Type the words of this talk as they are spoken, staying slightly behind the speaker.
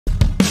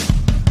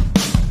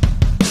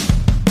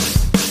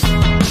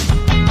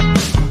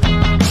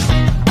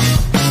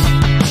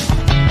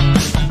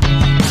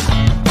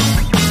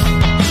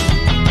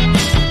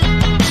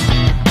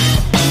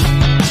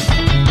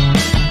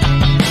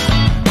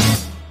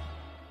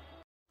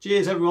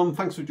Cheers everyone,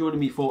 thanks for joining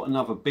me for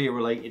another beer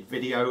related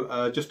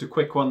video. Just a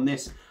quick one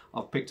this.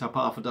 I've picked up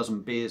half a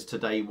dozen beers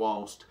today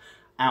whilst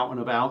out and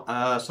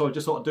about. So I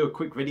just thought I'd do a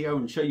quick video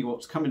and show you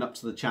what's coming up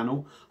to the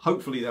channel.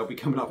 Hopefully they'll be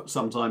coming up at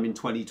some time in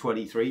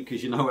 2023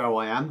 because you know how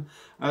I am.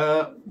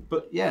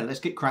 But yeah,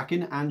 let's get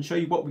cracking and show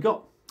you what we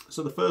got.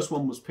 So the first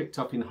one was picked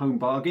up in Home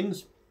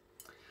Bargains.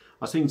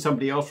 I seen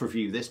somebody else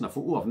review this and I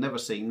thought, oh, I've never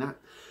seen that.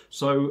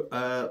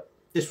 So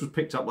this was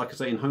picked up, like I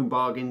say, in Home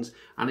Bargains,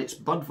 and it's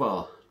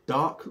Budvar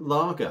Dark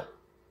Lager.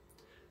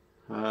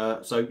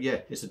 So yeah,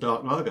 it's a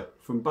dark lager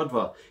from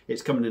Budvar.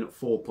 It's coming in at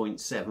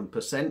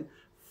 4.7%,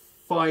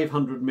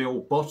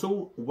 500ml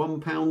bottle,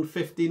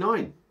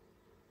 £1.59.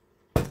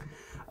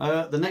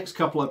 The next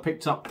couple I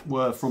picked up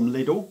were from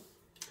Lidl.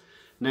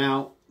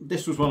 Now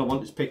this was one I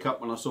wanted to pick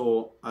up when I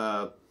saw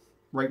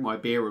Rate My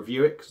Beer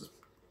review it, because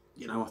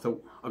you know, I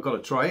thought I've got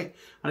to try it.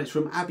 And it's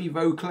from Abbey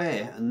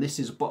Vauclair, and this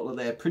is a bottle of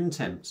their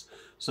Printemps.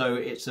 So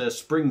it's a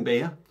spring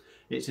beer.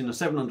 It's in a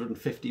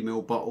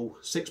 750ml bottle,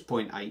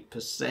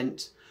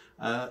 6.8%,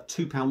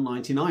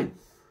 £2.99.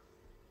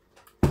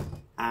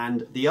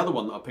 And the other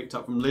one that I picked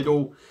up from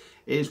Lidl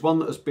is one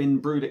that has been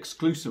brewed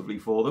exclusively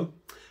for them,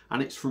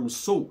 and it's from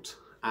Salt.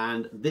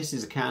 And this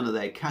is a can of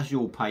their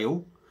Casual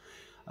Pale,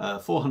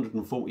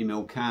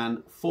 440ml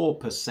can,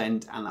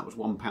 4%, and that was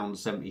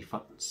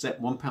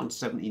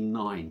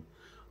 £1.79.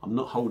 I'm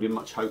not holding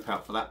much hope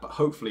out for that, but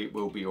hopefully it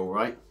will be all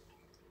right.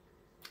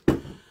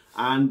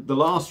 And the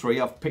last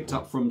three I've picked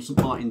up from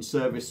St Martin's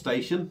service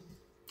station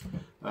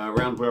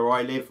around where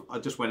I live. I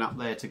just went up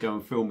there to go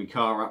and fill my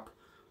car up,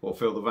 or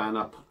fill the van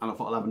up, and I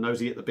thought I'll have a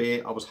nosy at the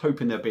beer. I was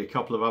hoping there'd be a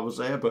couple of others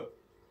there, but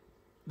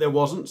there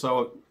wasn't.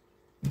 So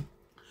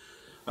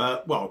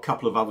well, a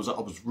couple of others that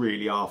I was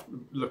really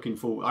looking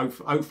for.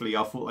 Hopefully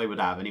I thought they would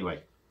have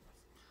anyway.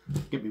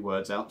 Get me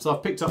words out. So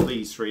I've picked up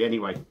these three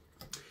anyway.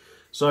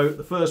 So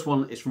the first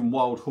one is from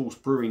Wild Horse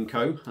Brewing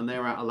Co, and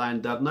they're out of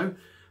Llandudno.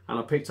 And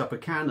I picked up a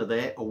can of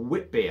their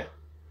wit beer,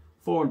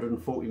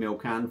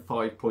 440ml can,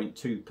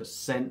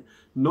 5.2%.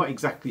 Not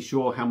exactly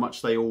sure how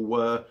much they all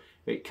were.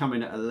 It come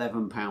in at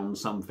 £11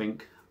 something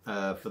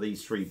for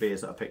these three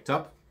beers that I picked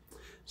up.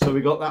 So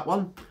we got that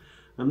one.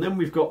 And then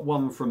we've got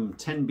one from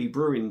Tenby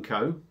Brewing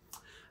Co.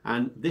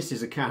 And this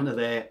is a can of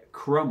their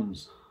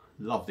Crumbs.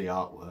 Love the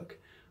artwork.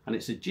 And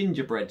it's a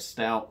gingerbread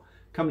stout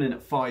coming in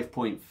at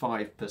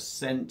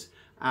 5.5%.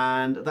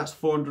 And that's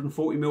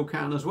 440ml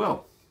can as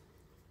well.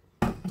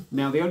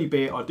 Now the only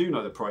beer I do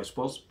know the price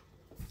was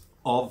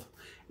of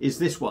is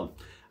this one,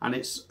 and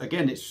it's,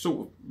 again, it's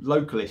sort of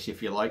localish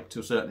if you like, to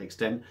a certain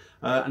extent,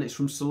 and it's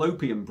from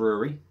Salopian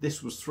Brewery.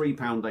 This was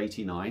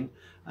 £3.89,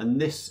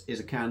 and this is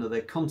a can of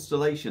their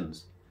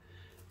Constellations.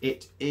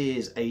 It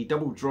is a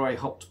double dry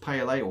hopped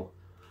pale ale.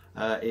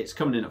 It's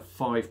coming in at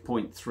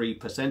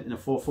 5.3% in a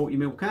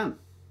 440ml can.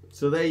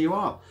 So there you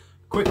are,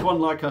 quick one.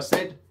 Like I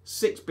said,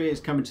 6 beers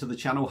coming to the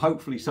channel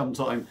hopefully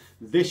sometime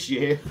this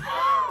year.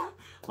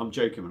 I'm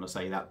joking when I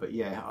say that, but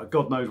yeah,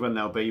 God knows when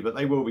they'll be, but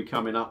they will be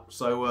coming up.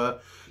 So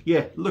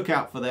yeah, look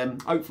out for them.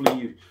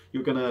 Hopefully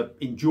you're going to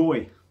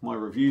enjoy my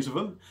reviews of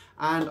them,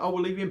 and I will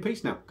leave you in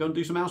peace now. Go and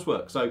do some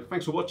housework. So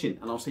thanks for watching,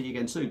 and I'll see you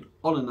again soon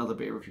on another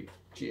beer review.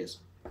 Cheers.